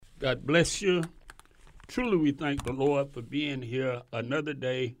God bless you. Truly, we thank the Lord for being here another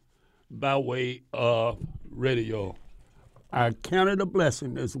day by way of radio. I count it a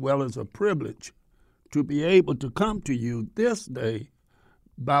blessing as well as a privilege to be able to come to you this day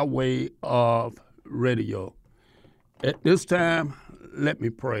by way of radio. At this time, let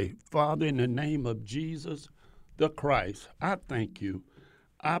me pray. Father, in the name of Jesus the Christ, I thank you.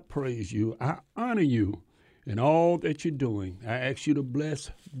 I praise you. I honor you in all that you're doing. I ask you to bless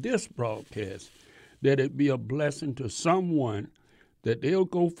this broadcast, that it be a blessing to someone, that they'll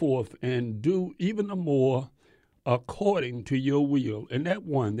go forth and do even the more according to your will. And that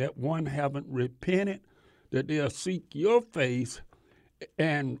one haven't repented, that they'll seek your face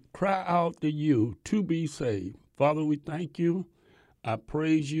and cry out to you to be saved. Father, we thank you. I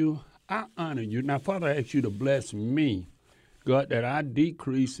praise you. I honor you. Now, Father, I ask you to bless me, God, that I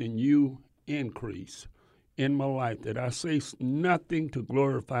decrease and you increase in my life, that I say nothing to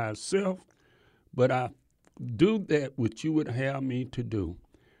glorify self, but I do that which you would have me to do.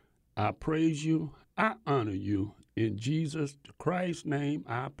 I praise you. I honor you. In Jesus Christ's name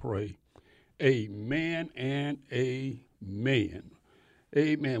I pray. Amen and amen.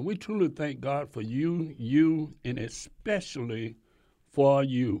 Amen. We truly thank God for you, and especially for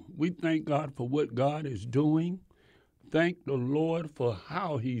you. We thank God for what God is doing. Thank the Lord for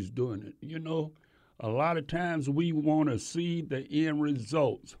how he's doing it. You know, a lot of times we want to see the end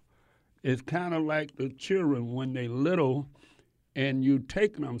results. It's kind of like the children when they little and you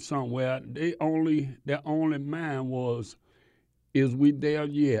taking them somewhere, their only mind was, is we there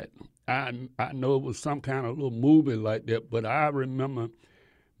yet? I know it was some kind of little movie like that, but I remember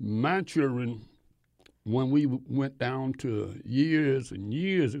my children, when we went down to years and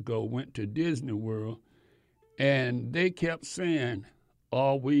years ago, went to Disney World, and they kept saying,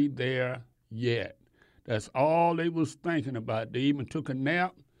 are we there yet? That's all they was thinking about. They even took a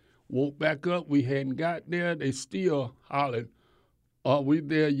nap, woke back up, we hadn't got there, they still hollered, are we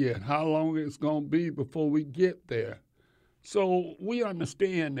there yet? How long it's going to be before we get there? So we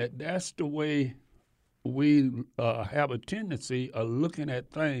understand that that's the way we have a tendency of looking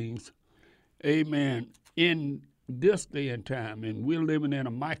at things, amen, in this day and time. And we're living in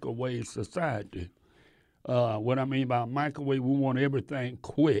a microwave society. What I mean by microwave, we want everything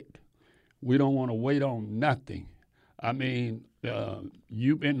quick. We don't want to wait on nothing. I mean,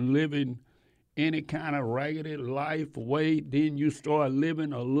 you've been living any kind of raggedy life way, then you start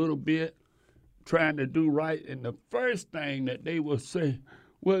living a little bit, trying to do right, and the first thing that they will say,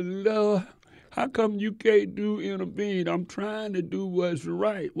 well, Lord, how come you can't intervene? I'm trying to do what's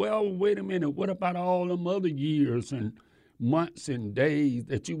right. Well, wait a minute, what about all them other years and months and days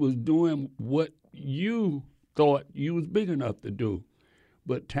that you was doing what you thought you was big enough to do?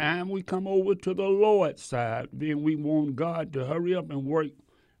 But time we come over to the Lord's side, then we want God to hurry up and work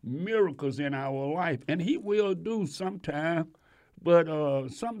miracles in our life. And he will do sometime, but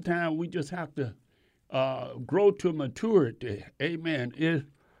sometimes we just have to grow to maturity. Amen.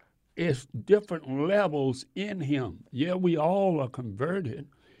 It's different levels in him. Yeah, we all are converted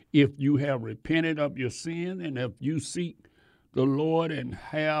if you have repented of your sin and if you seek the Lord and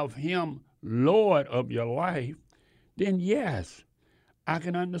have him Lord of your life, then yes, I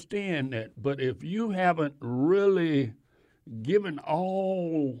can understand that. But if you haven't really given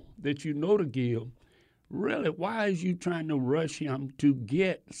all that you know to give, really, why is you trying to rush him to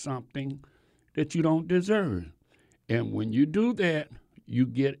get something that you don't deserve? And when you do that, you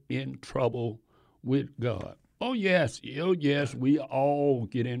get in trouble with God. Oh, yes, we all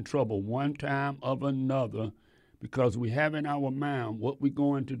get in trouble one time or another because we have in our mind what we're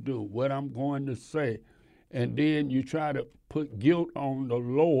going to do, what I'm going to say. And then you try to put guilt on the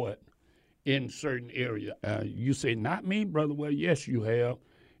Lord in certain area. You say, not me, brother. Well, yes, you have.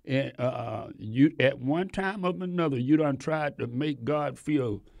 And you at one time or another, you done tried to make God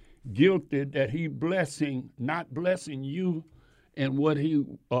feel guilty that he not blessing you and what he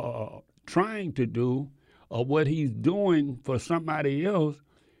trying to do or what he's doing for somebody else.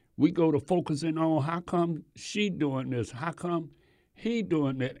 We go to focusing on how come she doing this, how come he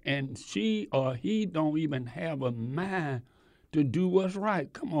doing that, and she or he don't even have a mind to do what's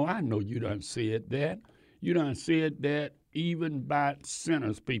right. Come on, I know you done said that. You done said that even by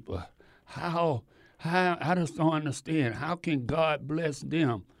sinners, people. How I just don't understand. How can God bless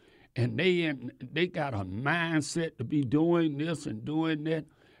them? And they got a mindset to be doing this and doing that,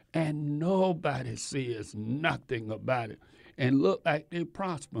 and nobody says nothing about it. And look like they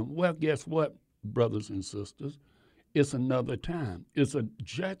prosper. Well, guess what, brothers and sisters? It's another time. It's a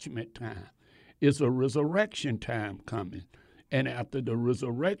judgment time. It's a resurrection time coming. And after the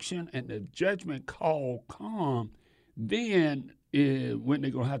resurrection and the judgment call come, then when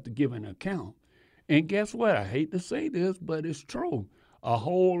they're going to have to give an account. And guess what? I hate to say this, but it's true. A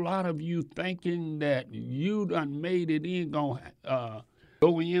whole lot of you thinking that you done made it in, going to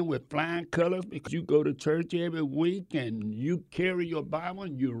go in with flying colors because you go to church every week and you carry your Bible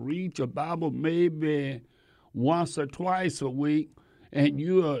and you read your Bible maybe once or twice a week. And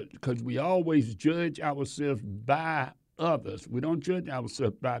because we always judge ourselves by others. We don't judge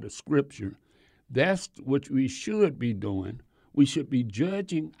ourselves by the scripture. That's what we should be doing. We should be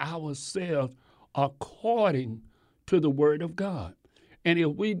judging ourselves according to the word of God. And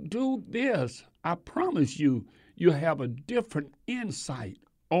if we do this, I promise you, you'll have a different insight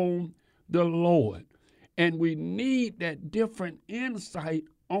on the Lord. And we need that different insight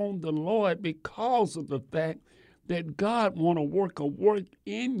on the Lord because of the fact that God want to work a work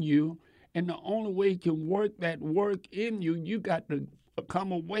in you. And the only way he can work that work in you, you got to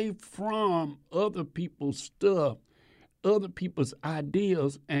come away from other people's stuff, other people's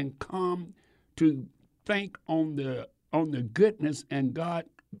ideas, and come to think on the goodness and God's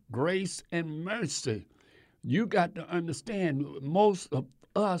grace and mercy. You got to understand, most of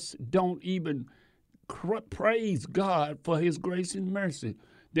us don't even praise God for his grace and mercy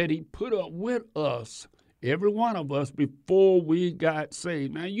that he put up with us, every one of us, before we got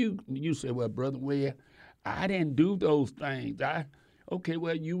saved. Now, you say, well, Brother Ware, I didn't do those things. Okay,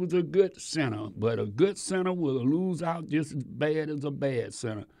 well, you was a good sinner, but a good sinner will lose out just as bad as a bad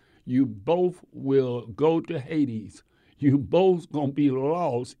sinner. You both will go to Hades. You both going to be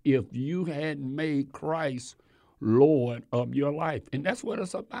lost if you hadn't made Christ Lord of your life. And that's what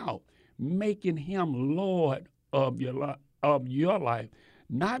it's about, making him Lord of your life,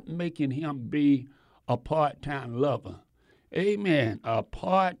 not making him be a part-time lover. Amen. A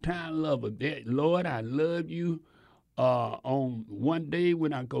part-time lover. Lord, I love you on one day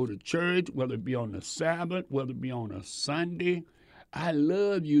when I go to church, whether it be on the Sabbath, whether it be on a Sunday. I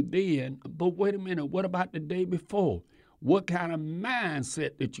love you then, but wait a minute, what about the day before? What kind of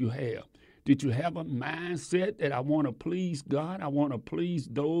mindset did you have? Did you have a mindset that I want to please God? I want to please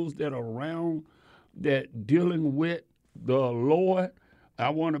those that are around that dealing with the Lord. I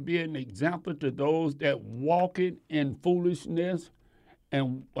want to be an example to those that walking in foolishness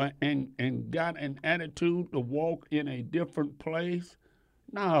and got an attitude to walk in a different place.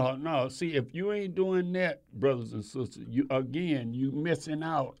 No. See, if you ain't doing that, brothers and sisters, you missing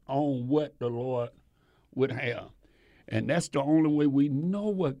out on what the Lord would have. And that's the only way we know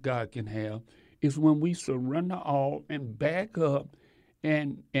what God can have is when we surrender all and back up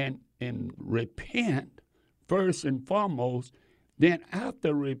and repent first and foremost. Then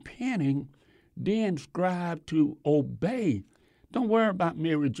after repenting, then strive to obey. Don't worry about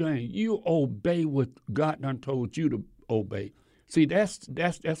Mary Jane. You obey what God done told you to obey. See, that's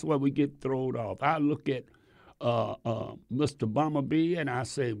where we get thrown off. I look at Mr. Bumblebee and I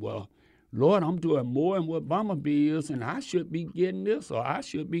say, well, Lord, I'm doing more than what Bumblebee is, and I should be getting this or I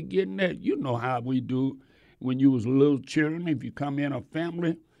should be getting that. You know how we do when you was little children. If you come in a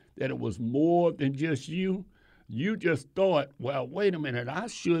family that it was more than just you, you just thought, well, wait a minute, I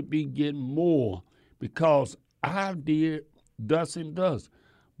should be getting more because I did thus and thus.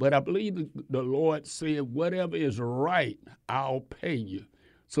 But I believe the Lord said, whatever is right, I'll pay you.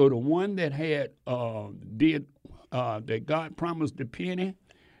 So the one that had that God promised the penny,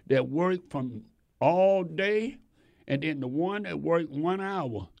 that worked from all day, and then the one that worked 1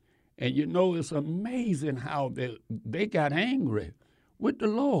 hour. And you know, it's amazing how they got angry with the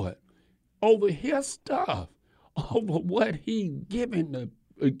Lord over his stuff, over what he giving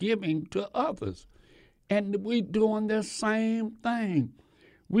to others. And we doing the same thing.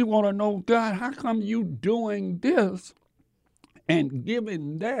 We want to know, God, how come you doing this and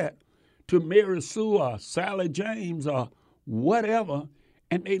giving that to Mary Sue or Sally James or whatever,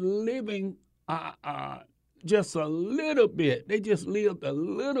 and they living just a little bit. They just lived a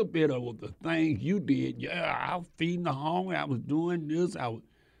little bit of the things you did. Yeah, I was feeding the hungry. I was doing this.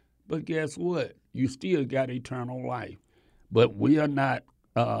 But guess what? You still got eternal life. But we are not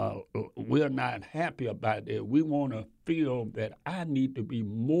happy about that. We want to feel that I need to be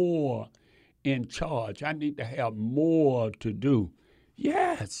more in charge. I need to have more to do.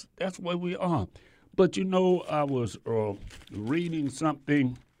 Yes, that's where we are. But you know, I was reading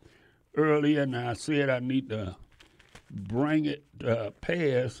something earlier, and I said I need to bring it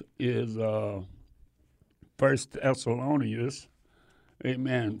past is 1 Thessalonians,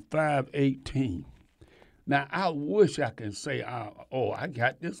 amen, 5:18. Now, I wish I could say, I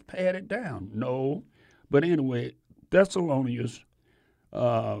got this padded down. No. But anyway, Thessalonians,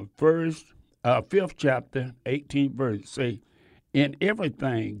 5th chapter, 18th verse, say, in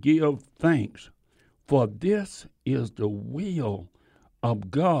everything give thanks, For this is the will of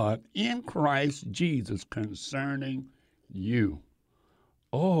God in Christ Jesus concerning you.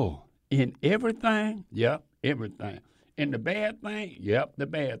 Oh, in everything? Yep, everything. In the bad thing? Yep, the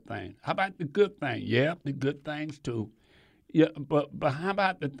bad thing. How about the good thing? Yep, the good things too. Yeah, but how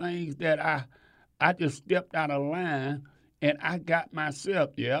about the things that I just stepped out of line and I got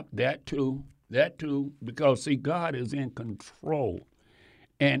myself? Yep, that too. That too. Because see, God is in control.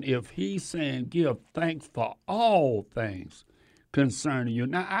 And if he's saying give thanks for all things concerning you.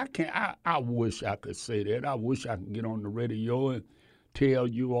 Now I wish I could say that. I wish I could get on the radio and tell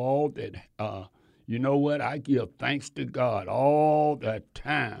you all that you know what, I give thanks to God all the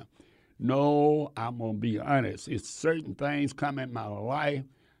time. No, I'm gonna be honest. It's certain things come in my life.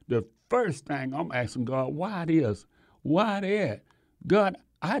 The first thing I'm asking God, why this? Why that? God,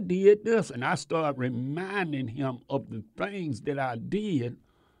 I did this, and I start reminding him of the things that I did.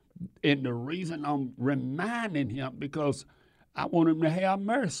 And the reason I'm reminding him, because I want him to have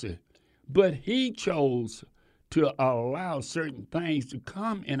mercy. But he chose to allow certain things to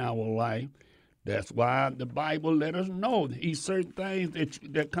come in our life. That's why the Bible let us know these certain things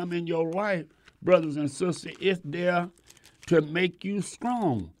that come in your life, brothers and sisters, it's there to make you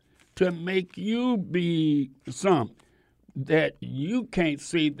strong, to make you be something that you can't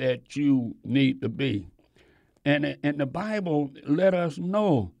see that you need to be. And the Bible let us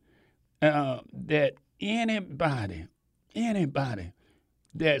know that anybody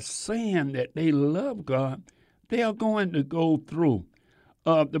that's saying that they love God, they are going to go through.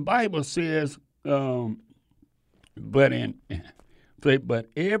 The Bible says, but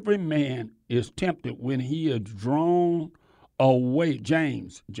every man is tempted when he is drawn away.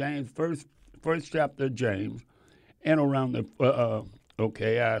 James, first chapter of James, and around the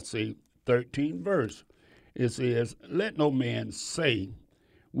I see 13th verse. It says, "Let no man say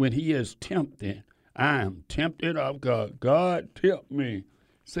when he is tempted, I am tempted of God. God tempt me."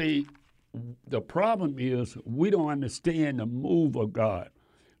 See, the problem is we don't understand the move of God.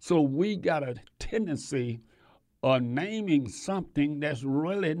 So we got a tendency of naming something that's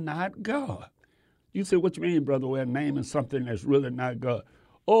really not God. You say, what you mean, brother? We're naming something that's really not God.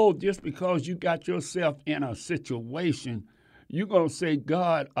 Oh, just because you got yourself in a situation, you're going to say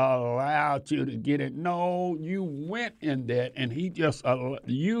God allowed you to get it. No, you went in that, and he just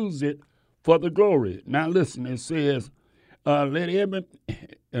used it for the glory. Now listen, it says,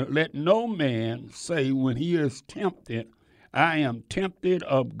 let no man say when he is tempted, I am tempted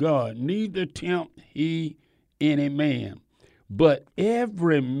of God, neither tempt he any man. But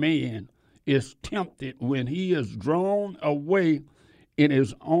every man is tempted when he is drawn away in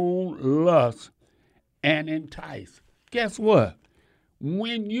his own lust and enticed. Guess what?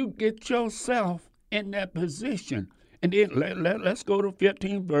 When you get yourself in that position, and then let's go to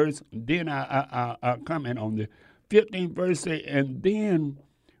 15th verse, then I'll comment on the 15th verse, say, and then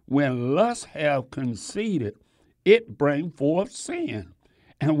when lust have conceited, it bring forth sin.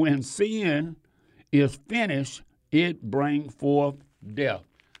 And when sin is finished, it bring forth death.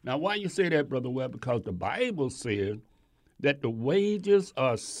 Now, why you say that, Brother Webb? Because the Bible says that the wages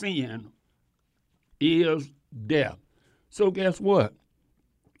of sin is death. So guess what?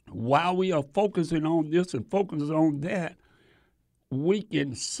 While we are focusing on this and focusing on that, we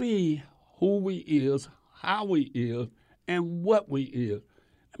can see who we is, how we is, and what we is.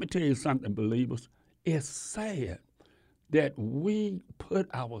 Let me tell you something, believers. It's sad that we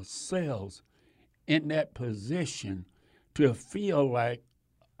put ourselves in that position to feel like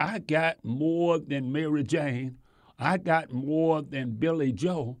I got more than Mary Jane, I got more than Billy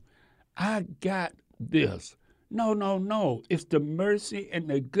Joe, I got this. No. It's the mercy and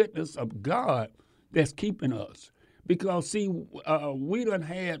the goodness of God that's keeping us. Because, see, we done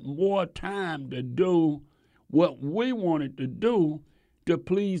had more time to do what we wanted to do to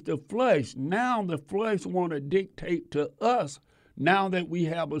please the flesh. Now the flesh want to dictate to us, now that we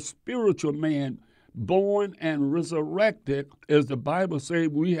have a spiritual man born and resurrected, as the Bible says,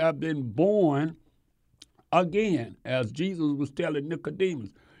 we have been born again. As Jesus was telling Nicodemus,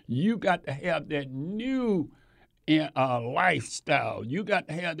 you got to have that new lifestyle. You got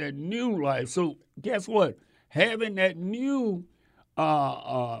to have that new life. So guess what? Having that new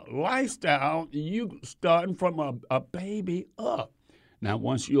lifestyle, you starting from a baby up. Now,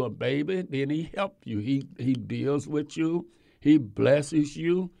 once you're a baby, then he helps you. He deals with you. He blesses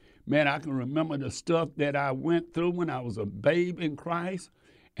you. Man, I can remember the stuff that I went through when I was a babe in Christ,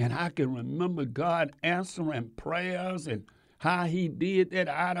 and I can remember God answering prayers and how he did that.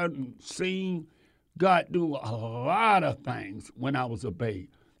 I done seen God do a lot of things when I was a babe.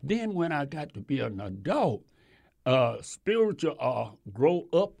 Then when I got to be an adult, spiritual grow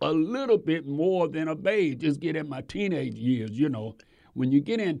up a little bit more than a babe. Just get in my teenage years, you know. When you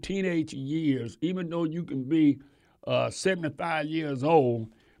get in teenage years, even though you can be 75 years old,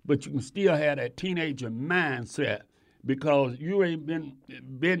 but you can still have that teenager mindset because you ain't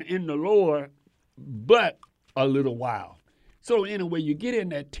been in the Lord but a little while. So anyway, you get in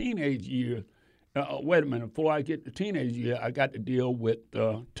that teenage year. Wait a minute, before I get to teenage year, I got to deal with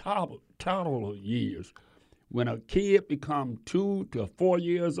toddler years. When a kid becomes 2 to 4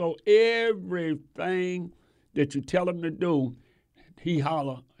 years old, everything that you tell him to do, he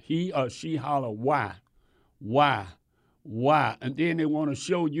or she holler, why? And then they want to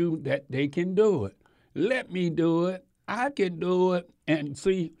show you that they can do it. Let me do it. I can do it. And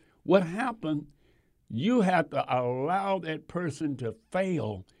see, what happened, you have to allow that person to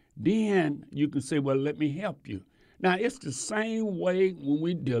fail. Then you can say, well, let me help you. Now, it's the same way when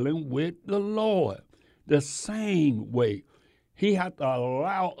we're dealing with the Lord. The same way. He has to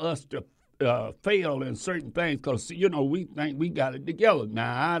allow us to fail in certain things because, you know, we think we got it together.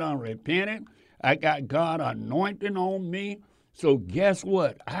 Now, I done repented. I got God anointing on me. So guess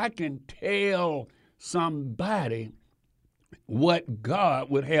what? I can tell somebody what God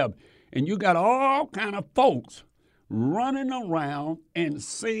would have. And you got all kind of folks running around and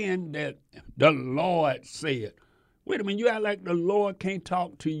saying that the Lord said. Wait a minute, you act like the Lord can't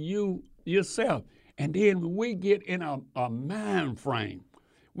talk to you yourself. And then we get in a mind frame.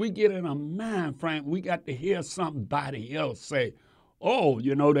 We got to hear somebody else say, oh,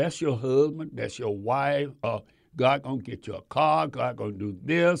 you know, that's your husband, that's your wife, God gonna get you a car, God gonna do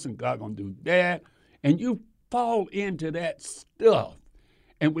this, and God gonna do that. And you fall into that stuff.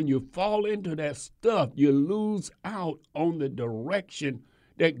 And when you fall into that stuff, you lose out on the direction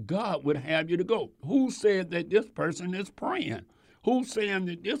that God would have you to go. Who said that this person is praying? Who's saying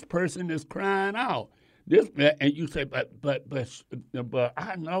that this person is crying out? And you say, but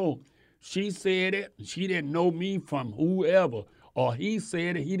I know she said it. She didn't know me from whoever. Or he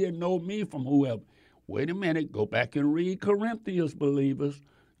said it. He didn't know me from whoever. Wait a minute. Go back and read Corinthians, believers.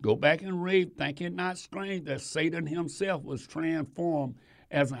 Go back and read. Think it not strange that Satan himself was transformed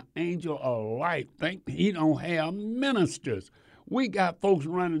as an angel of light. Think he don't have ministers. We got folks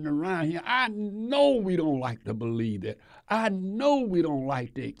running around here. I know we don't like to believe that. I know we don't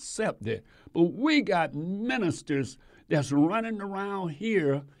like to accept that. But we got ministers that's running around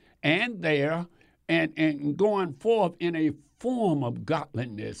here and there and going forth in a form of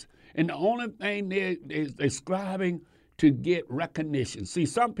godliness. And the only thing they're striving to get recognition. See,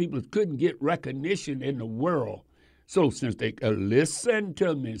 some people couldn't get recognition in the world. So since they listen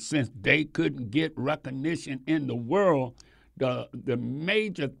to me, since they couldn't get recognition in the world, the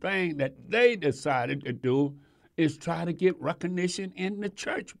major thing that they decided to do is try to get recognition in the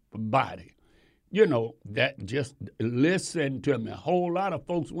church body. You know, that just listen to me. A whole lot of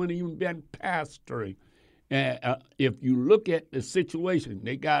folks wouldn't even been pastoring. If you look at the situation,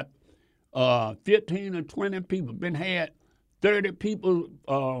 they got 15 or 20 people, been had 30 people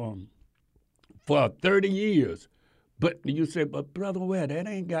for 30 years. But you say, but Brother Ware, that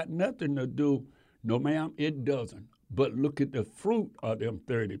ain't got nothing to do. No, ma'am, it doesn't. But look at the fruit of them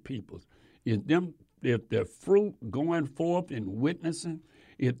 30 people. If their fruit going forth and witnessing,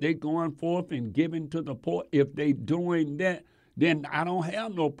 if they going forth and giving to the poor, if they doing that, then I don't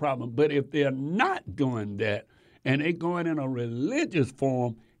have no problem. But if they're not doing that and they going in a religious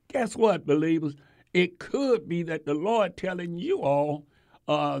form, guess what, believers? It could be that the Lord telling you all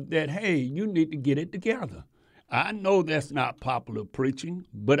that, hey, you need to get it together. I know that's not popular preaching,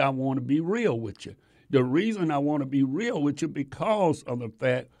 but I want to be real with you. The reason I want to be real with you because of the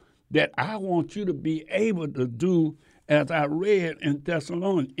fact that I want you to be able to do, as I read in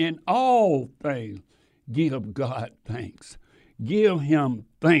Thessalonians, in all things give God thanks. Give him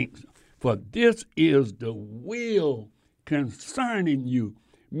thanks, for this is the will concerning you,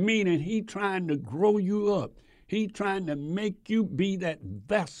 meaning he trying to grow you up. He trying to make you be that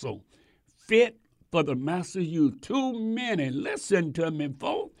vessel fit for the master's use. Too many, listen to me,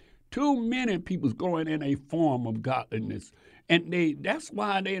 folks, too many people's going in a form of godliness. And that's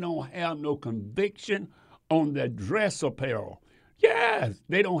why they don't have no conviction on the dress apparel. Yes,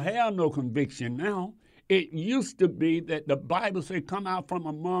 they don't have no conviction now. It used to be that the Bible said, come out from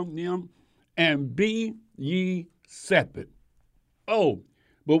among them and be ye separate. Oh,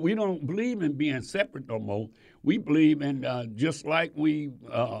 but we don't believe in being separate no more. We believe in, just like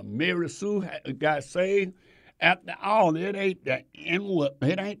Mary Sue got saved, after all, it ain't the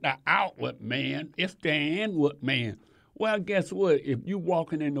outward man, it's the inward man. Well, guess what? If you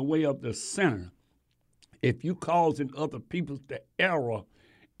walking in the way of the sinner, if you causing other people to error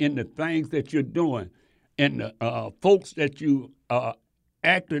in the things that you're doing, and the folks that you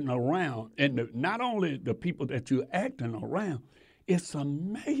acting around, and not only the people that you're acting around, it's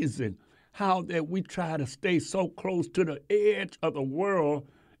amazing how that we try to stay so close to the edge of the world,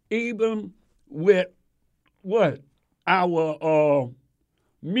 even with what? Our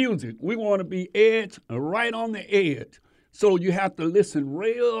music. We want to be right on the edge. So you have to listen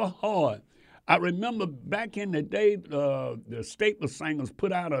real hard. I remember back in the day, the Staples Singers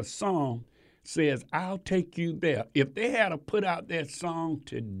put out a song, says, I'll Take You There. If they had to put out that song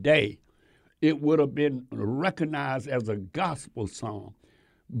today, it would have been recognized as a gospel song.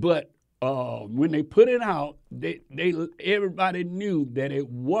 But when they put it out, everybody knew that it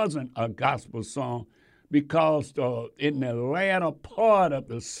wasn't a gospel song, because in the latter part of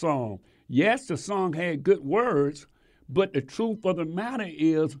the song, yes, the song had good words, but the truth of the matter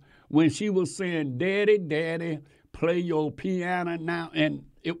is when she was saying, Daddy, Daddy, play your piano now, and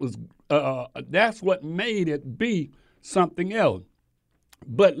it was that's what made it be something else.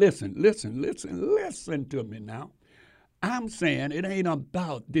 But listen to me now. I'm saying it ain't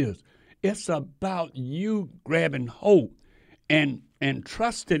about this. It's about you grabbing hope and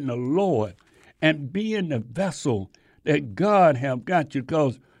trusting the Lord and being the vessel that God have got you.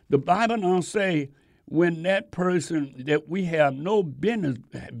 Because the Bible don't say when that person that we have no business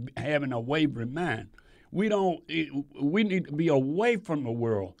having a wavering mind. We need to be away from the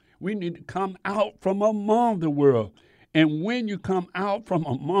world. We need to come out from among the world. And when you come out from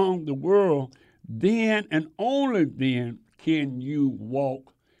among the world, then and only then can you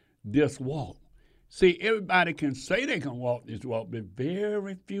walk this walk. See, everybody can say they can walk this walk, but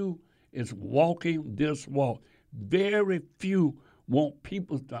very few is walking this walk. Very few want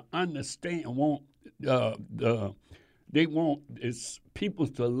people to understand, they want people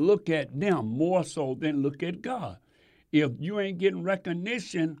to look at them more so than look at God. If you ain't getting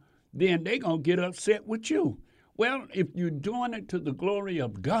recognition, then they going to get upset with you. Well, if you're doing it to the glory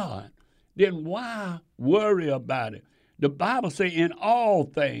of God, then why worry about it? The Bible says, in all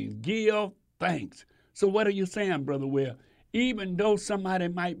things, give thanks. So what are you saying, Brother Will? Even though somebody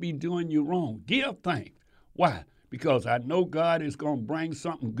might be doing you wrong, give thanks. Why? Because I know God is going to bring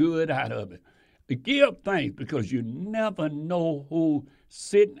something good out of it. Give thanks because you never know who's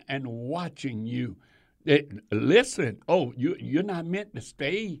sitting and watching you. Listen, you're not meant to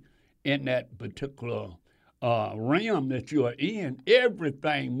stay in that particular realm that you are in.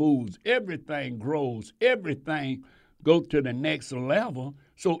 Everything moves, everything grows, everything goes to the next level.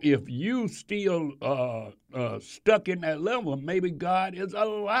 So if you still stuck in that level, maybe God is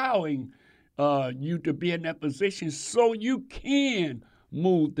allowing you to be in that position so you can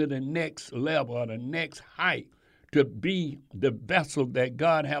move to the next level or the next height to be the vessel that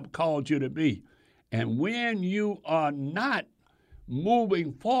God have called you to be. And when you are not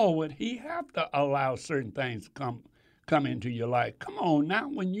moving forward, he have to allow certain things to come into your life. Come on now,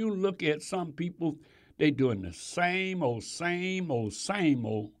 when you look at some people, they doing the same old.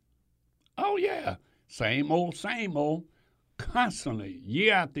 Oh yeah, same old, constantly,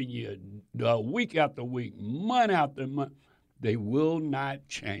 year after year, week after week, month after month. They will not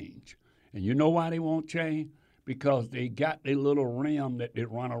change. And you know why they won't change? Because they got their little realm that they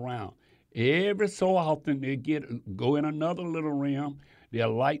run around. Every so often they go in another little realm.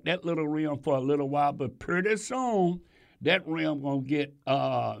 They'll like that little realm for a little while, but pretty soon that realm gonna get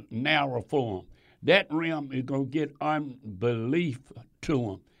narrow for them. That realm is gonna get unbelief to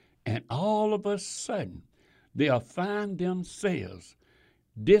them, and all of a sudden they'll find themselves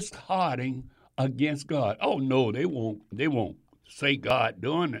disheartening against God. Oh no, they won't say God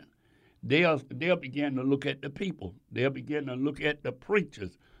doing it. They'll begin to look at the people. They'll begin to look at the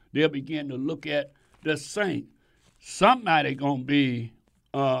preachers. They'll begin to look at the saints. Somebody gonna be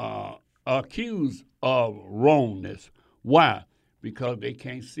accused of wrongness. Why? Because they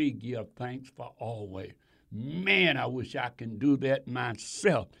can't see give thanks for always. Man, I wish I can do that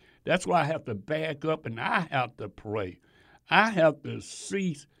myself. That's why I have to back up and I have to pray. I have to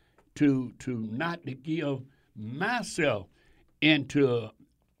cease to not to give myself into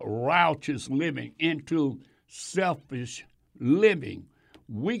righteous living, into selfish living.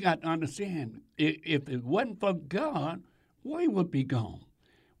 We got to understand, if it wasn't for God, we would be gone.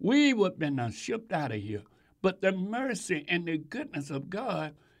 We would have been shipped out of here. But the mercy and the goodness of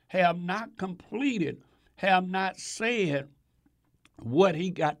God have not completed, have not said what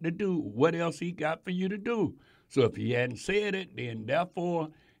he got to do, what else he got for you to do. So if he hadn't said it, then therefore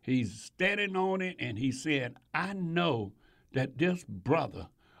he's standing on it, and he said, I know that this brother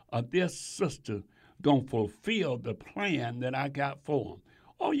or this sister going to fulfill the plan that I got for them.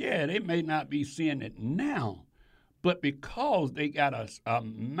 Oh, yeah, they may not be seeing it now, but because they got a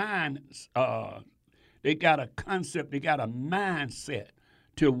mind, They got a concept. They got a mindset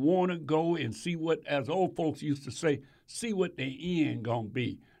to want to go and see what, as old folks used to say, see what the end gonna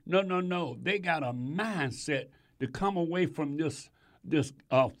be. No. They got a mindset to come away from this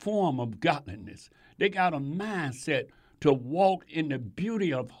form of godliness. They got a mindset to walk in the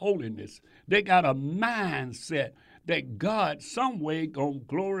beauty of holiness. They got a mindset that God some way gonna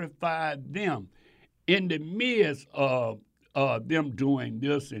glorify them in the midst of them doing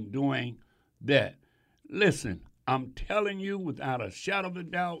this and doing that. Listen, I'm telling you without a shadow of a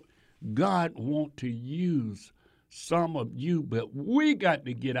doubt, God wants to use some of you, but we got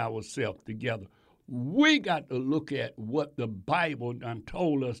to get ourselves together. We got to look at what the Bible done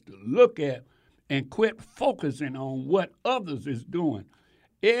told us to look at and quit focusing on what others is doing.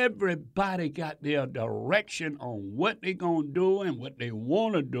 Everybody got their direction on what they going to do and what they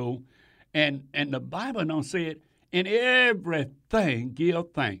want to do. And the Bible don't say it, in everything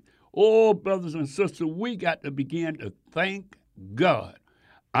give thanks. Oh, brothers and sisters, we got to begin to thank God.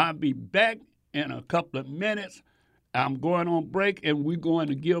 I'll be back in a couple of minutes. I'm going on break, and we're going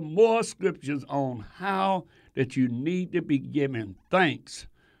to give more scriptures on how that you need to be giving thanks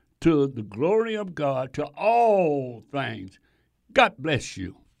to the glory of God, to all things. God bless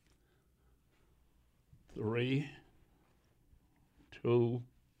you. 3, 2,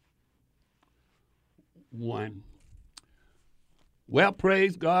 1. Well,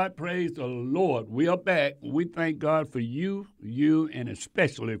 praise God, praise the Lord. We are back. We thank God for you, and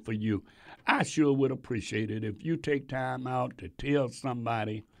especially for you. I sure would appreciate it if you take time out to tell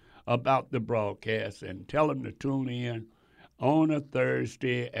somebody about the broadcast and tell them to tune in on a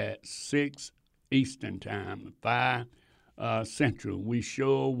Thursday at 6 Eastern Time, 5 Central. We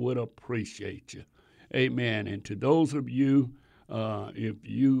sure would appreciate you. Amen. And to those of you, if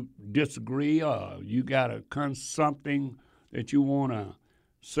you disagree or you got something that you want to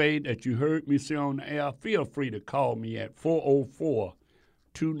say that you heard me say on the air, feel free to call me at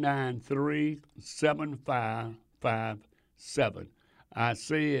 404-293-7557. I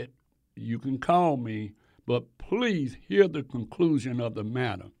said you can call me, but please hear the conclusion of the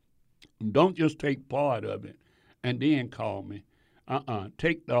matter. Don't just take part of it and then call me.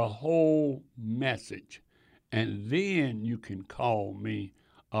 Take the whole message, and then you can call me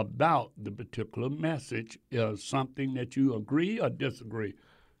about the particular message, something that you agree or disagree.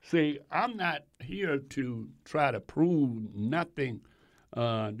 See, I'm not here to try to prove nothing.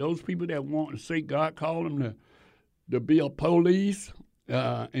 Those people that want to say God called them to be a police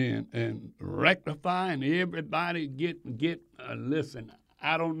and rectify and everybody get listen,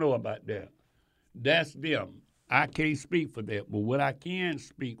 I don't know about that. That's them. I can't speak for that. But what I can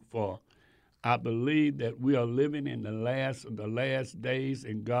speak for, I believe that we are living in the last of the last days,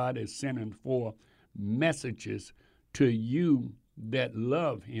 and God is sending forth messages to you that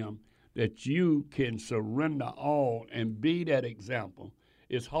love him, that you can surrender all and be that example.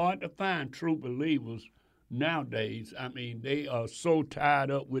 It's hard to find true believers nowadays. I mean, they are so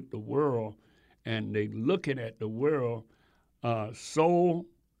tied up with the world, and they looking at the world so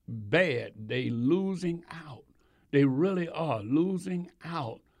bad. They losing out. They really are losing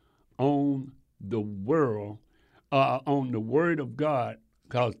out on the world, on the Word of God,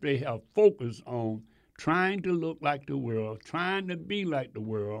 because they have focused on trying to look like the world, trying to be like the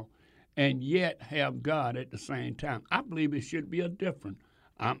world, and yet have God at the same time. I believe it should be a different.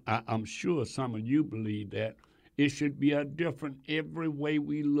 I'm sure some of you believe that. It should be a different every way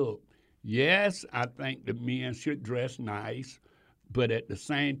we look. Yes, I think the men should dress nice, but at the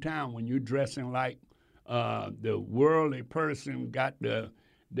same time, when you're dressing like the worldly person got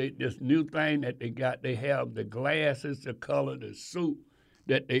this new thing that they have the glasses, the color, the suit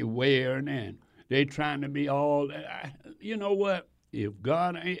that they wearing, and they trying to be all, you know what? If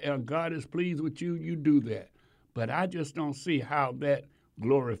God is pleased with you, you do that. But I just don't see how that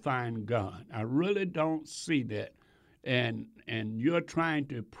glorifying God. I really don't see that. And you're trying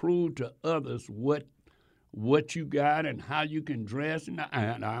to prove to others what you got and how you can dress. And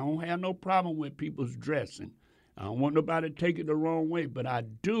I don't have no problem with people's dressing. I don't want nobody to take it the wrong way, but I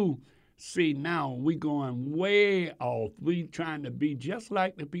do see now we going way off. We trying to be just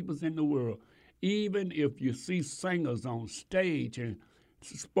like the peoples in the world. Even if you see singers on stage and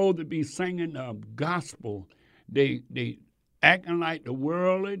supposed to be singing gospel, they acting like the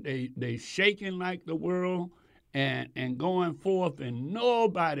worldly, they shaking like the world and going forth, and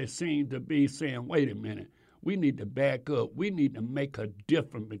nobody seems to be saying, wait a minute, we need to back up. We need to make a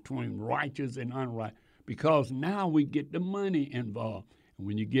difference between righteous and unrighteous, because now we get the money involved. And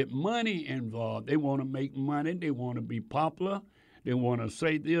when you get money involved, they want to make money. They want to be popular. They want to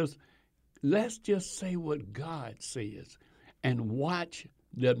say this. Let's just say what God says and watch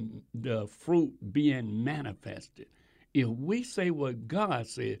the fruit being manifested. If we say what God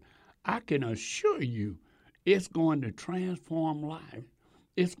said, I can assure you it's going to transform life.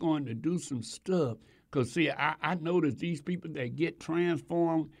 It's going to do some stuff. Because, see, I notice these people that get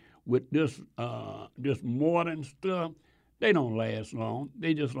transformed with this modern stuff, they don't last long.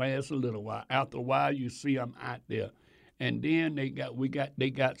 They just last a little while. After a while, you see them out there. And then they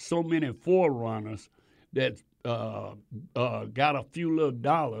got so many forerunners that got a few little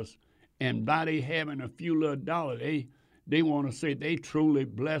dollars, and by they having a few little dollars, they want to say they truly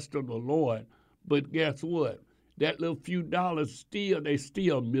blessed of the Lord. But guess what? That little few dollars they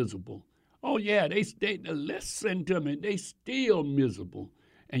still miserable. Oh yeah, they listen to me. They still miserable,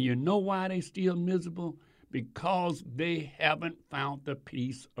 and you know why they still miserable? Because they haven't found the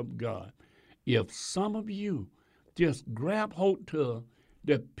peace of God. If some of you just grab hold to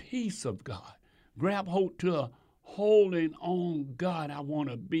the peace of God, grab hold to holding on God. I want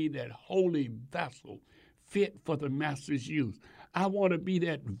to be that holy vessel fit for the master's use. I want to be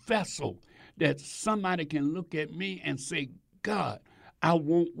that vessel that somebody can look at me and say, God, I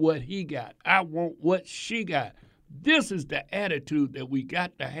want what he got. I want what she got. This is the attitude that we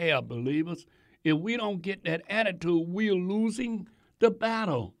got to have, believers. If we don't get that attitude, we are losing the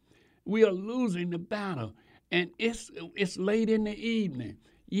battle. We are losing the battle. And it's late in the evening.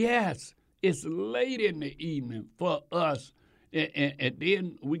 Yes, it's late in the evening for us. And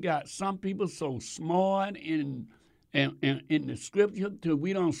then we got some people so smart in the scripture till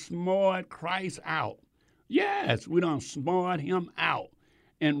we don't smart Christ out. Yes, we don't smart him out.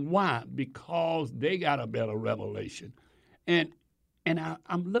 And why? Because they got a better revelation. And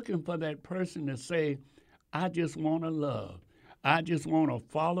I'm looking for that person to say, I just want to love. I just want to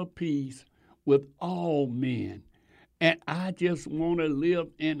follow peace with all men. And I just want to live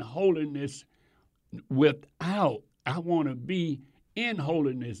in holiness I want to be in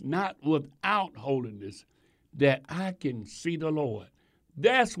holiness, not without holiness, that I can see the Lord.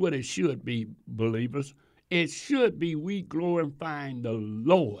 That's what it should be, believers. It should be we glorifying the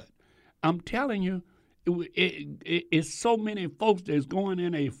Lord. I'm telling you, it's so many folks that's going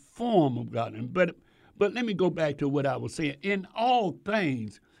in a form of God. But let me go back to what I was saying. In all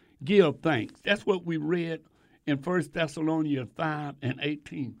things, give thanks. That's what we read in 1 Thessalonians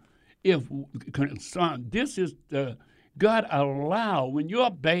 5:18. This is the God allow. When you're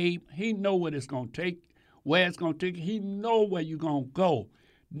a babe, he know what it's going to take, where it's going to take. He know where you're going to go.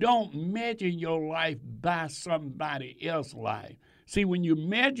 Don't measure your life by somebody else's life. See, when you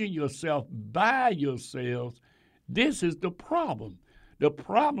measure yourself by yourselves, this is the problem. The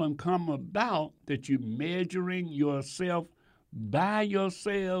problem come about that you're measuring yourself by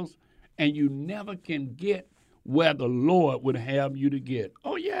yourselves, and you never can get where the Lord would have you to get.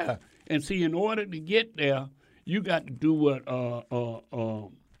 Oh, yeah. And see, in order to get there, you got to do what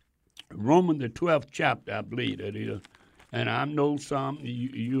Romans the 12th chapter, I believe that is. And I know some,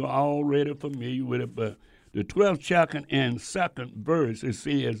 you're already familiar with it, but the 12th chapter and 2nd verse, it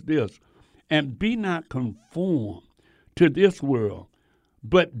says this, and be not conformed to this world,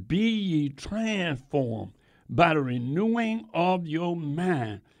 but be ye transformed by the renewing of your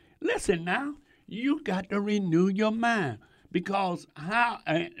mind. Listen now, you got to renew your mind, because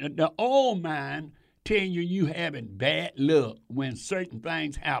the old mind tell you having bad luck when certain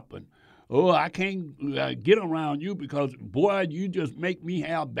things happen. Oh, I can't get around you because, boy, you just make me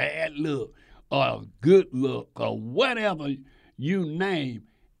have bad luck or good luck or whatever you name.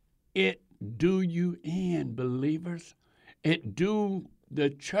 It do you in, believers. It do the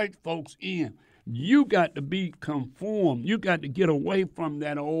church folks in. You got to be conformed. You got to get away from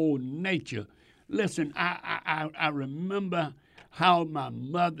that old nature. Listen, I remember how my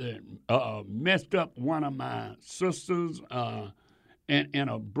mother messed up one of my sisters and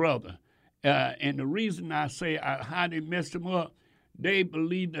a brother. And the reason I say how they messed them up, they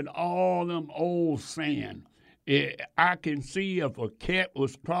believed that all them old saying. I can see if a cat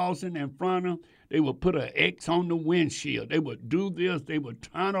was crossing in front of them, they would put an X on the windshield. They would do this. They would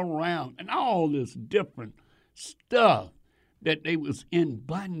turn around and all this different stuff that they was in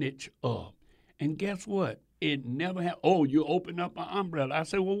bondage of. And guess what? It never happened. Oh, you open up an umbrella. I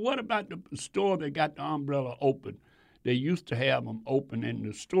said, well, what about the store that got the umbrella open? They used to have them open in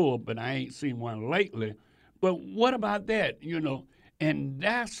the store, but I ain't seen one lately. But what about that, And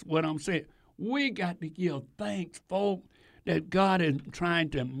that's what I'm saying. We got to give thanks, folks, that God is trying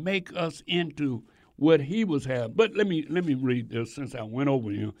to make us into what he was having. But let me read this since I went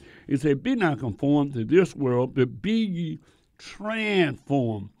over here. It said, be not conformed to this world, but be ye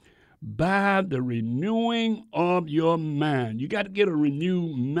transformed by the renewing of your mind. You got to get a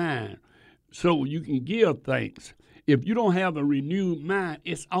renewed mind so you can give thanks. If you don't have a renewed mind,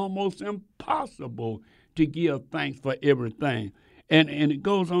 it's almost impossible to give thanks for everything. And it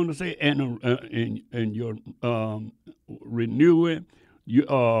goes on to say, and your renewing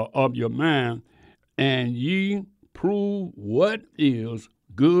of your mind, and ye prove what is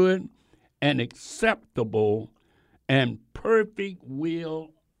good and acceptable and perfect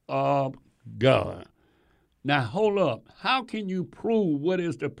will of God. Now, hold up. How can you prove what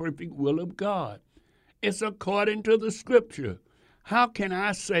is the perfect will of God? It's according to the scripture. How can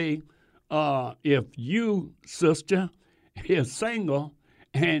I say, if you, sister, is single,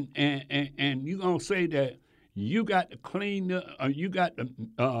 and you're going to say that you got to you got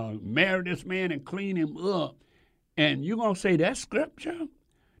to marry this man and clean him up, and you're going to say that's scripture?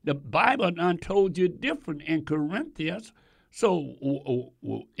 The Bible done told you different in Corinthians. So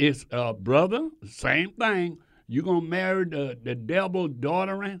it's brother, same thing. You're going to marry the devil's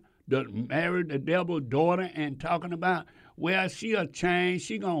daughter, marry the devil's daughter and talking about, well, she'll change,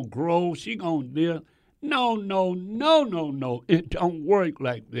 she going to grow, she going to live. No. It don't work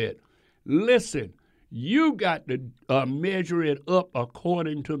like that. Listen, you got to measure it up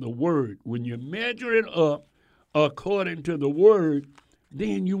according to the word. When you measure it up according to the word,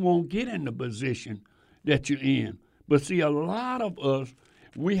 then you won't get in the position that you're in. But see, a lot of us,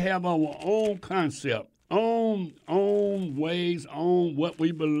 we have our own concept, own ways, on what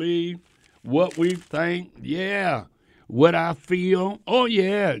we believe, what we think. Yeah, what I feel. Oh,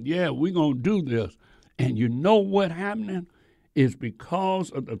 yeah, we're going to do this. And you know what happening is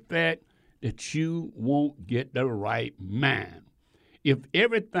because of the fact that you won't get the right mind. If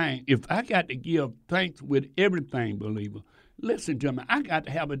I got to give thanks with everything, believer, listen to me, I got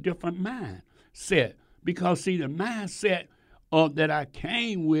to have a different mindset. Because, see, the mindset that I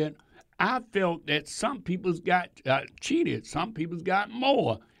came with, I felt that some people's got cheated. Some people's got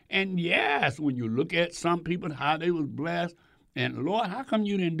more. And, yes, when you look at some people, how they was blessed, and, Lord, how come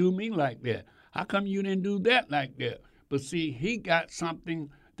you didn't do me like that? How come you didn't do that like that? But, see, he got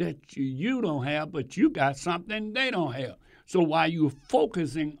something that you don't have, but you got something they don't have. So while you're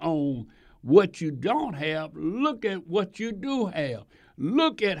focusing on what you don't have, look at what you do have.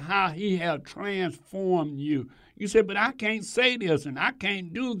 Look at how he has transformed you. You say, but I can't say this and I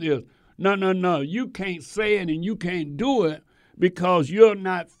can't do this. No. You can't say it and you can't do it because you're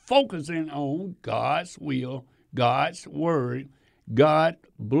not focusing on God's will, God's word, God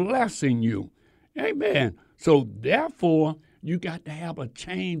blessing you. Amen. So therefore, you got to have a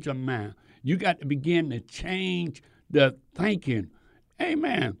change of mind. You got to begin to change the thinking.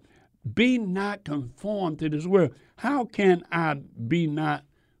 Amen. Be not conformed to this world. How can I be not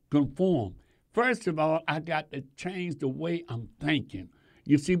conformed? First of all, I got to change the way I'm thinking.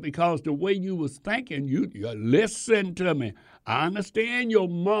 You see, because the way you was thinking, you listen to me. I understand your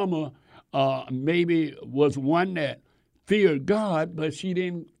mama maybe was one that feared God, but she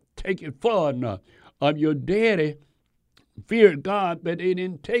didn't take it far enough. Your daddy feared God, but they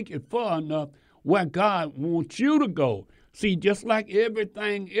didn't take it far enough where God wants you to go. See, just like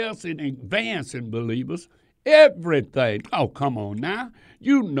everything else in advancing, believers, everything. Oh, come on now.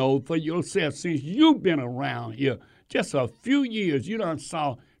 You know for yourself, since you've been around here just a few years, you done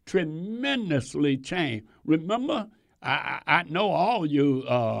saw tremendously change. Remember, I know all you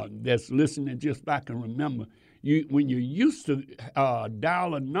that's listening just back and remember, when you used to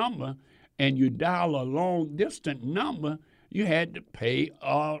dial a number and you dial a long-distance number, you had to pay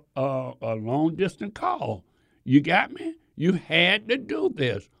a long-distance call. You got me? You had to do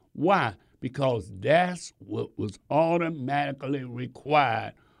this. Why? Because that's what was automatically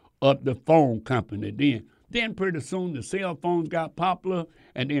required of the phone company then. Then pretty soon the cell phones got popular,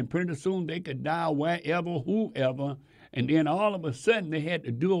 and then pretty soon they could dial wherever, whoever, and then all of a sudden they had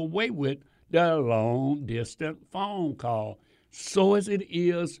to do away with the long-distance phone call. So as it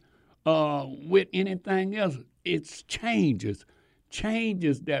is with anything else, it's changes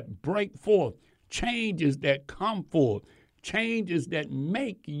that break forth, changes that come forth, changes that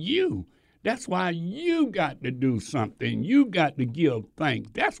make you. That's why you got to do something. You got to give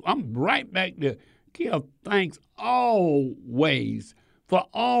thanks. I'm right back there. Give thanks always for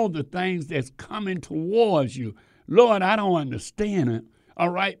all the things that's coming towards you. Lord, I don't understand it. All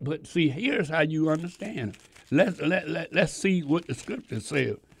right, but see, here's how you understand it. Let's see what the scripture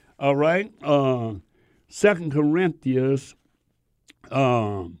says. All right, 2 Corinthians,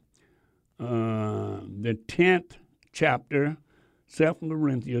 the 10th chapter, 2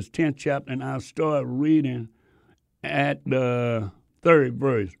 Corinthians, 10th chapter, and I'll start reading at the 3rd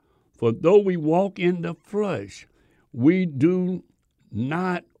verse. For though we walk in the flesh, we do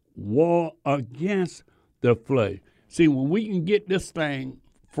not war against the flesh. See, when we can get this thing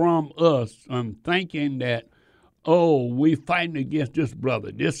from us, I'm thinking that oh, we fighting against this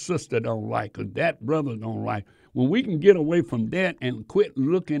brother, this sister don't like us, that brother don't like. When we can get away from that and quit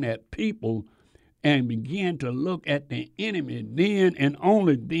looking at people and begin to look at the enemy, then and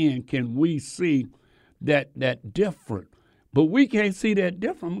only then can we see that different. But we can't see that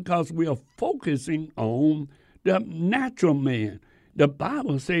different because we are focusing on the natural man. The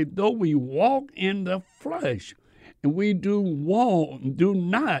Bible says, though we walk in the flesh, and we do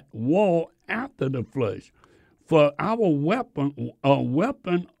not war after the flesh. For our weapon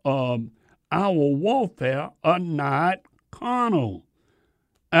of our warfare are not carnal.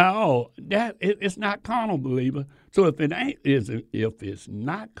 It's not carnal, believer. So if it's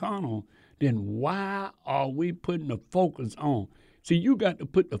not carnal, then why are we putting the focus on? See, you got to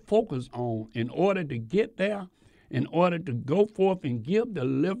put the focus on in order to get there, in order to go forth and give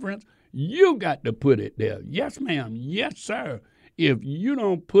deliverance. You got to put it there. Yes, ma'am. Yes, sir. If you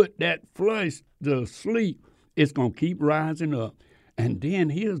don't put that flesh to sleep, it's going to keep rising up. And then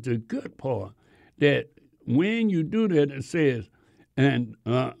here's the good part, that when you do that, it says, and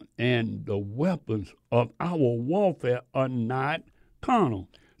the weapons of our warfare are not carnal.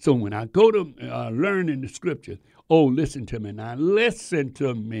 So when I go to learn in the scriptures, oh, listen to me now. Listen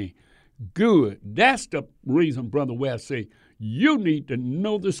to me. Good. That's the reason, Brother West say, you need to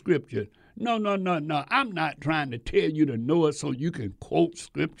know the scripture. No. I'm not trying to tell you to know it so you can quote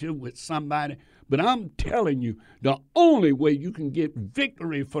scripture with somebody. But I'm telling you, the only way you can get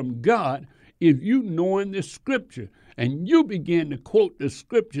victory from God is you knowing the scripture. And you begin to quote the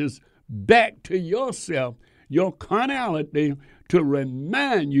scriptures back to yourself, your carnality, to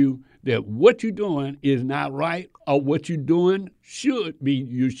remind you that what you're doing is not right, or what you're doing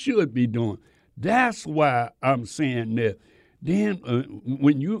you should be doing. That's why I'm saying that. Then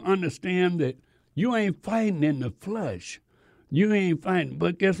when you understand that you ain't fighting in the flesh, you ain't fighting.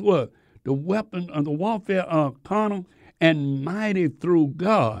 But guess what? The weapon of the warfare are carnal and mighty through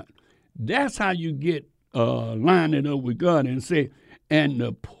God. That's how you get line it up with God and say, and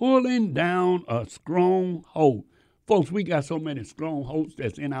the pulling down a stronghold. Folks, we got so many strongholds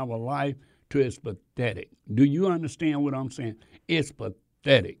that's in our life to it's pathetic. Do you understand what I'm saying? It's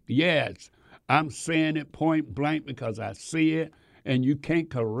pathetic. Yes, I'm saying it point blank because I see it, and you can't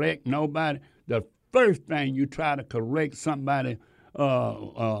correct nobody. The first thing you try to correct somebody,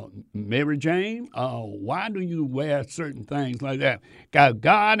 Mary Jane, why do you wear certain things like that? Because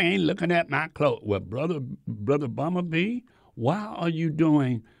God ain't looking at my clothes. Well, Brother Bumblebee, why are you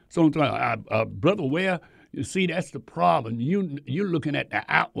doing something like Brother Ware? You see, that's the problem. You're looking at the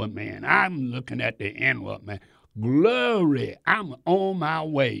outward man. I'm looking at the inward man. Glory, I'm on my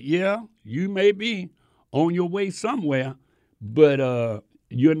way. Yeah, you may be on your way somewhere, but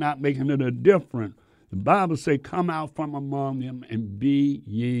you're not making it a difference. The Bible says, come out from among them and be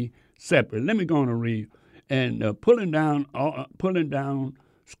ye separate. Let me go on and read. And pulling down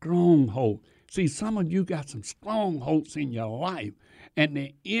stronghold. See, some of you got some strongholds in your life, and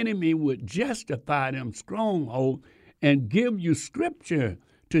the enemy would justify them strongholds and give you scripture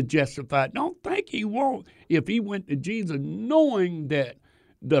to justify. Don't think he won't. If he went to Jesus knowing that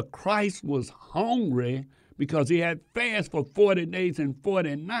the Christ was hungry because he had fasted for 40 days and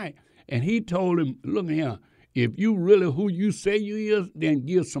 40 nights, and he told him, look here, if you really who you say you is, then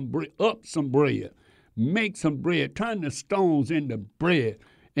give some bread. Make some bread. Turn the stones into bread.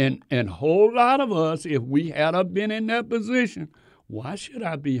 And a whole lot of us, if we had been in that position, why should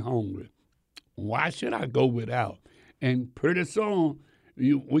I be hungry? Why should I go without? And pretty soon,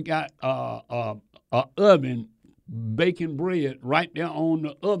 we got a oven baking bread right there on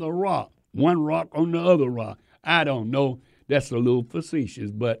the other rock. One rock on the other rock. I don't know. That's a little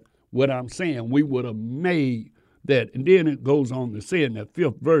facetious, but what I'm saying, we would have made that. And then it goes on to say in the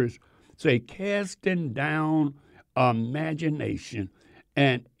 5th verse, say, casting down imagination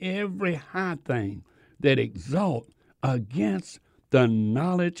and every high thing that exalt against the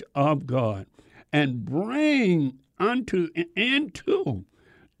knowledge of God, and bring into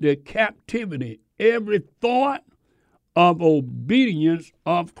the captivity every thought of obedience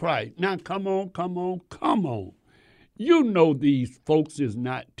of Christ. Now, come on. You know these folks is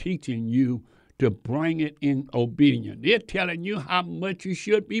not teaching you to bring it in obedience. They're telling you how much you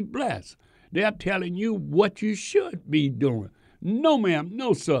should be blessed. They're telling you what you should be doing. No, ma'am,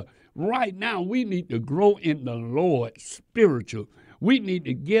 no, sir. Right now, we need to grow in the Lord spiritual. We need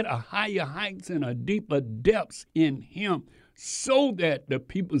to get a higher heights and a deeper depths in him so that the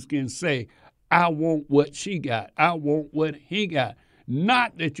people can say, I want what she got. I want what he got.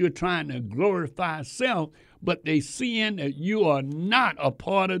 Not that you're trying to glorify self, but they seeing that you are not a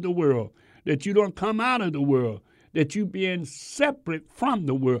part of the world, that you don't come out of the world, that you being separate from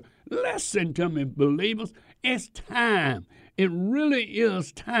the world. Listen to me, believers. It's time. It really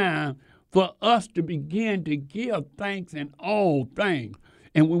is time for us to begin to give thanks in all things.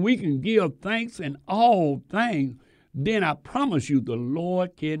 And when we can give thanks in all things, then I promise you the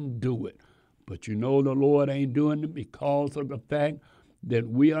Lord can do it. But you know the Lord ain't doing it because of the fact that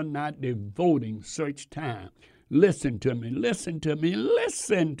we are not devoting such time. Listen to me, listen to me,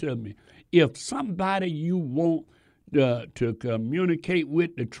 listen to me. If somebody you want to communicate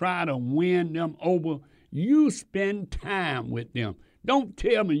with, to try to win them over, you spend time with them. Don't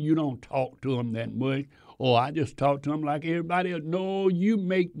tell me you don't talk to them that much, or I just talk to them like everybody else. No, you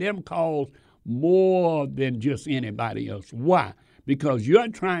make them calls more than just anybody else. Why? Because you're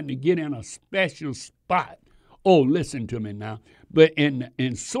trying to get in a special spot. Oh, listen to me now. But and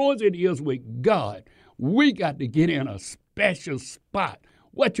so as it is with God, we got to get in a special spot.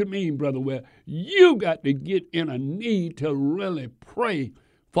 What you mean, Brother Well? You got to get in a need to really pray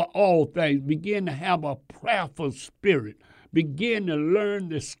for all things. Begin to have a prayerful spirit. Begin to learn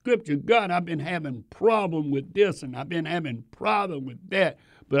the scripture. God, I've been having problem with this and I've been having problem with that,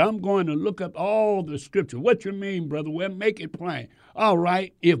 but I'm going to look up all the scripture. What you mean, Brother Well? Make it plain. All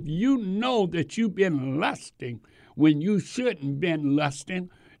right, if you know that you've been lusting when you shouldn't been lusting,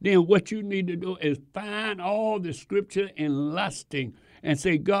 then what you need to do is find all the scripture in lusting and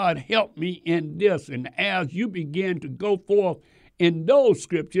say, God, help me in this. And as you begin to go forth in those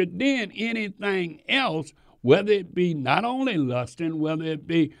scriptures, then anything else, whether it be not only lusting, whether it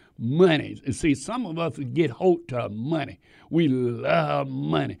be money. And see, some of us get hold to money. We love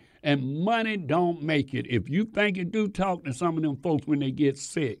money. And money don't make it. If you think it do, talk to some of them folks when they get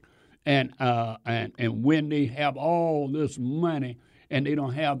sick. And when they have all this money and they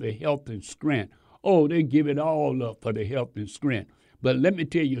don't have the health and strength. Oh, they give it all up for the health and strength. But let me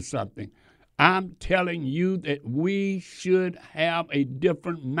tell you something. I'm telling you that we should have a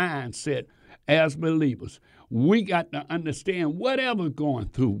different mindset as believers. We got to understand whatever's going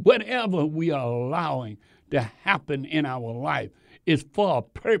through, whatever we are allowing to happen in our life is for a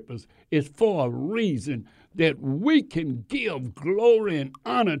purpose, is for a reason, that we can give glory and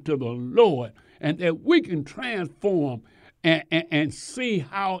honor to the Lord, and that we can transform and see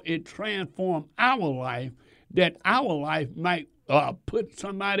how it transforms our life, that our life might put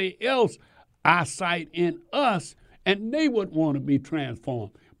somebody else eyesight in us, and they would want to be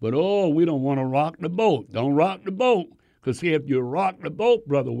transformed. But, oh, we don't want to rock the boat. Don't rock the boat. Because, see, if you rock the boat,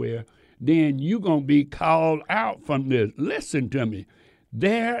 Brother Ware, then you're going to be called out from this. Listen to me.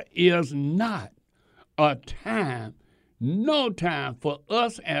 There is not a time, no time for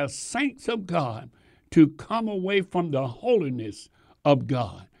us as saints of God to come away from the holiness of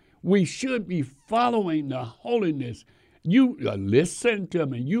God. We should be following the holiness. You listen to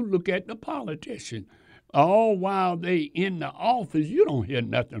me. You look at the politician. All while they in the office, you don't hear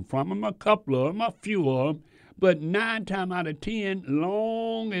nothing from them. A couple of them, a few of them. But 9 times out of 10,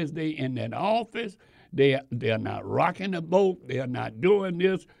 long as they in that office, they're not rocking the boat, they're not doing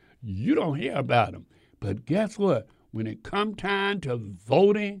this, you don't hear about them. But guess what? When it come time to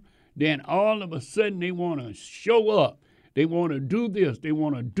voting, then all of a sudden they want to show up. They want to do this, they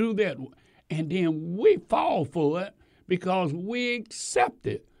want to do that. And then we fall for it because we accept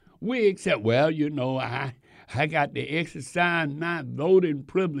it. We accept, well, you know, I got to exercise my voting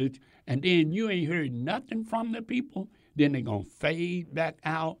privilege, and then you ain't heard nothing from the people. Then they're going to fade back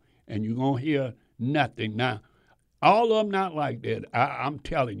out, and you're going to hear nothing. Now, all of them not like that. I'm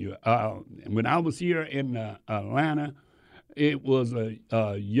telling you. When I was here in Atlanta, it was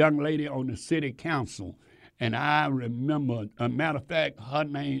a young lady on the city council, and I remember, a matter of fact, her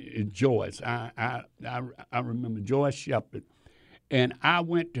name is Joyce. I remember Joyce Shepard. And I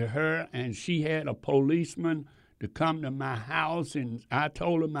went to her, and she had a policeman to come to my house, and I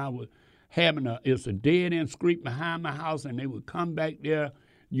told him I was having it's a dead-end street behind my house, and they would come back there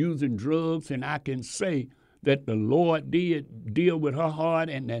using drugs, and I can say that the Lord did deal with her heart,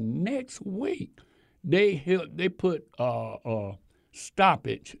 and the next week they put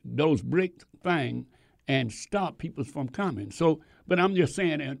stoppage, those brick things, and stop people from coming. So, but I'm just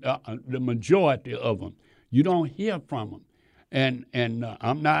saying the majority of them, you don't hear from them. And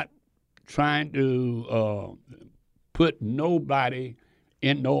I'm not trying to put nobody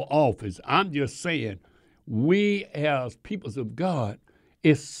in no office. I'm just saying we as peoples of God,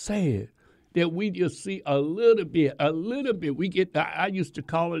 it's sad that we just see a little bit. We get, I used to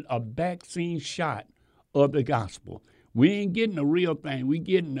call it a vaccine shot of the gospel. We ain't getting the real thing. We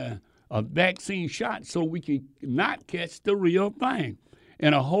getting a vaccine shot so we can not catch the real thing.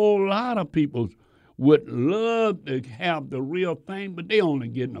 And a whole lot of people would love to have the real thing, but they only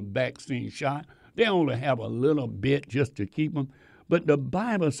getting a vaccine shot. They only have a little bit just to keep them. But the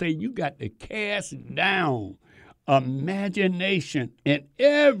Bible says you got to cast down imagination and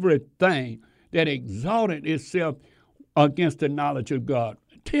everything that exalted itself against the knowledge of God.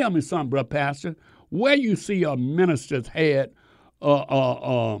 Tell me something, brother pastor, where you see ministers had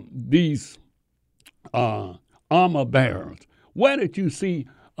these armor bearers? Where did you see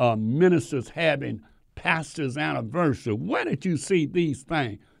ministers having pastor's anniversary? Where did you see these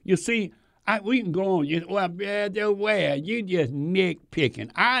things? You see, we can go on. Well, Brother Ware, you just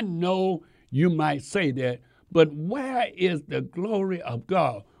nitpicking. I know you might say that, but where is the glory of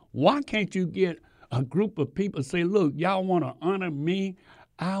God? Why can't you get a group of people say, look, y'all want to honor me?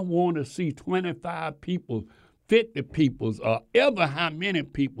 I want to see 25 people, 50 people, or ever how many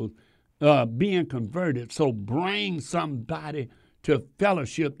people being converted. So bring somebody to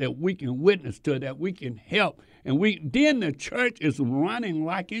fellowship that we can witness to, that we can help. And then the church is running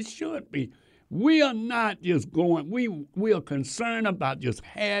like it should be. We are not just going, we are concerned about just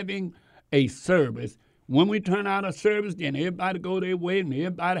having a service. When we turn out a service, then everybody go their way and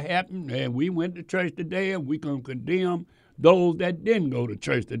everybody happy. And we went to church today and we can condemn those that didn't go to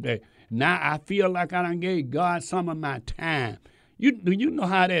church today. Now I feel like I done gave God some of my time. Do you know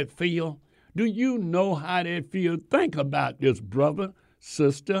how that feel? Do you know how that feel? Think about this, brother,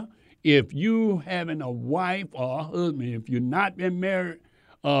 sister. If you having a wife or a husband, if you're not been married,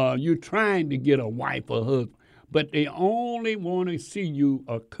 you're trying to get a wife or husband, but they only want to see you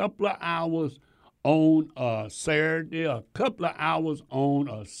a couple of hours on a Saturday, a couple of hours on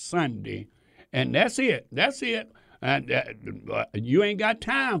a Sunday, and that's it. That's it. And you ain't got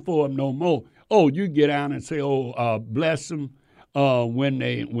time for them no more. Oh, you get out and say, bless them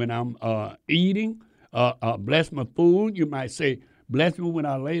when I'm eating, bless my food. You might say, bless me when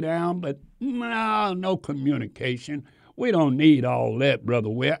I lay down, but no communication. We don't need all that, Brother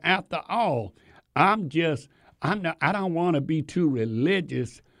Ware. After all, I don't want to be too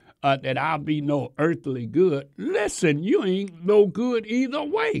religious that I'll be no earthly good. Listen, you ain't no good either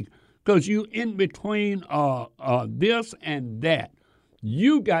way, because you in between this and that.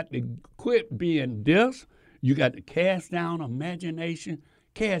 You got to quit being this. You got to cast down imagination,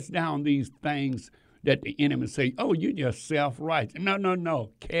 cast down these things that the enemy say, oh, you just self-righteous.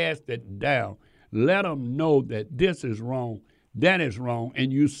 No. Cast it down. Let them know that this is wrong, that is wrong,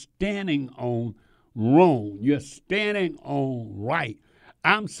 and you're standing on wrong. You're standing on right.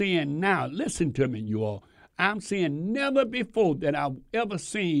 I'm saying now, listen to me, you all. I'm saying never before that I've ever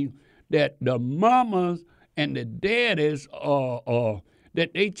seen that the mamas and the daddies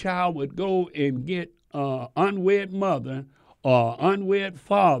that their child would go and get unwed mother or unwed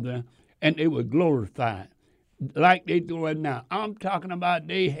father, and they would glorify it like they doing now. I'm talking about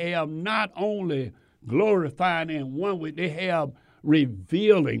they have not only glorifying in one way, they have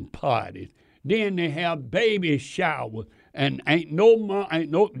revealing parties. Then they have baby showers, and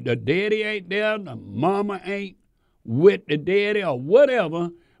the daddy ain't there, the mama ain't with the daddy or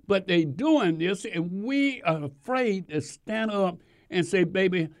whatever, but they doing this, and we are afraid to stand up and say,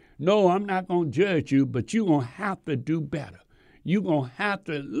 baby, no, I'm not going to judge you, but you're going to have to do better. You're going to have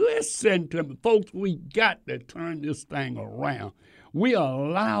to listen to me. Folks, we got to turn this thing around. We are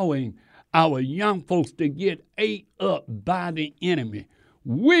allowing our young folks to get ate up by the enemy.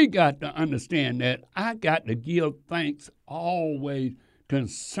 We got to understand that I got to give thanks always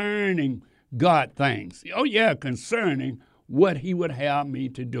concerning God things. Oh, yeah, concerning what he would have me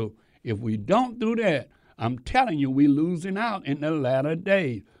to do. If we don't do that, I'm telling you, we're losing out in the latter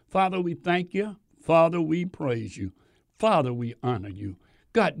days. Father, we thank you. Father, we praise you. Father, we honor you.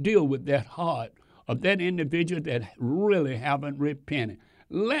 God, deal with that heart of that individual that really haven't repented.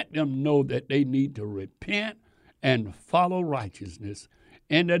 Let them know that they need to repent and follow righteousness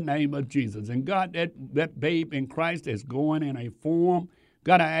in the name of Jesus. And God, that babe in Christ that's going in a form,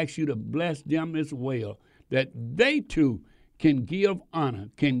 God, I ask you to bless them as well, that they too can give honor,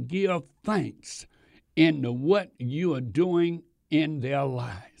 can give thanks in what you are doing in their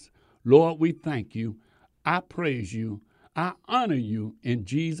lives. Lord, we thank you. I praise you. I honor you. In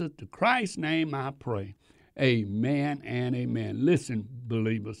Jesus the Christ's name I pray. Amen and amen. Listen,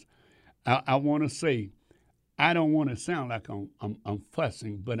 believers, I want to say, I don't want to sound like I'm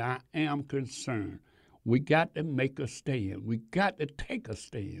fussing, but I am concerned. We got to make a stand. We got to take a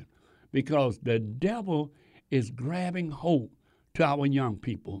stand, because the devil is grabbing hold to our young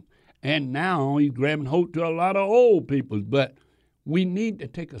people. And now he's grabbing hold to a lot of old people. But we need to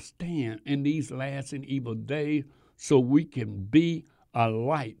take a stand in these last and evil days so we can be a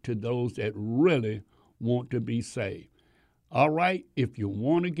light to those that really want to be saved. All right, if you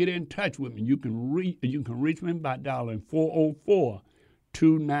want to get in touch with me, you can reach me by dialing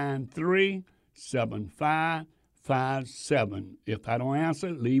 404-293-7555. 888-866-8257. If I don't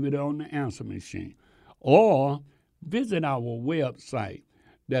answer, leave it on the answer machine. Or visit our website.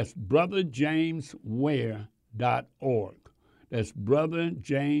 That's brotherjamesware.org. That's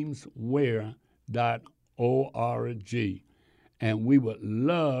brotherjamesware.org. And we would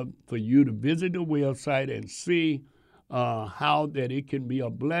love for you to visit the website and see how that it can be a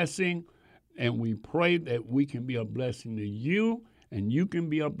blessing. And we pray that we can be a blessing to you and you can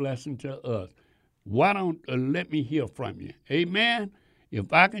be a blessing to us. Why don't let me hear from you? Amen?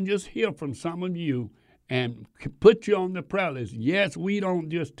 If I can just hear from some of you and put you on the prayer list. Yes, we don't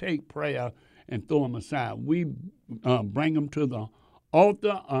just take prayer and throw them aside. We bring them to the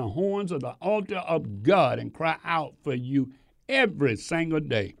altar, horns of the altar of God, and cry out for you every single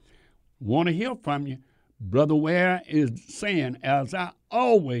day. Want to hear from you. Brother Ware is saying, as I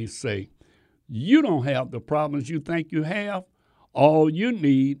always say, you don't have the problems you think you have. All you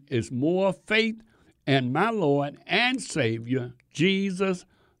need is more faith in my Lord and Savior, Jesus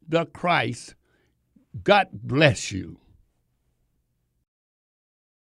the Christ. God bless you.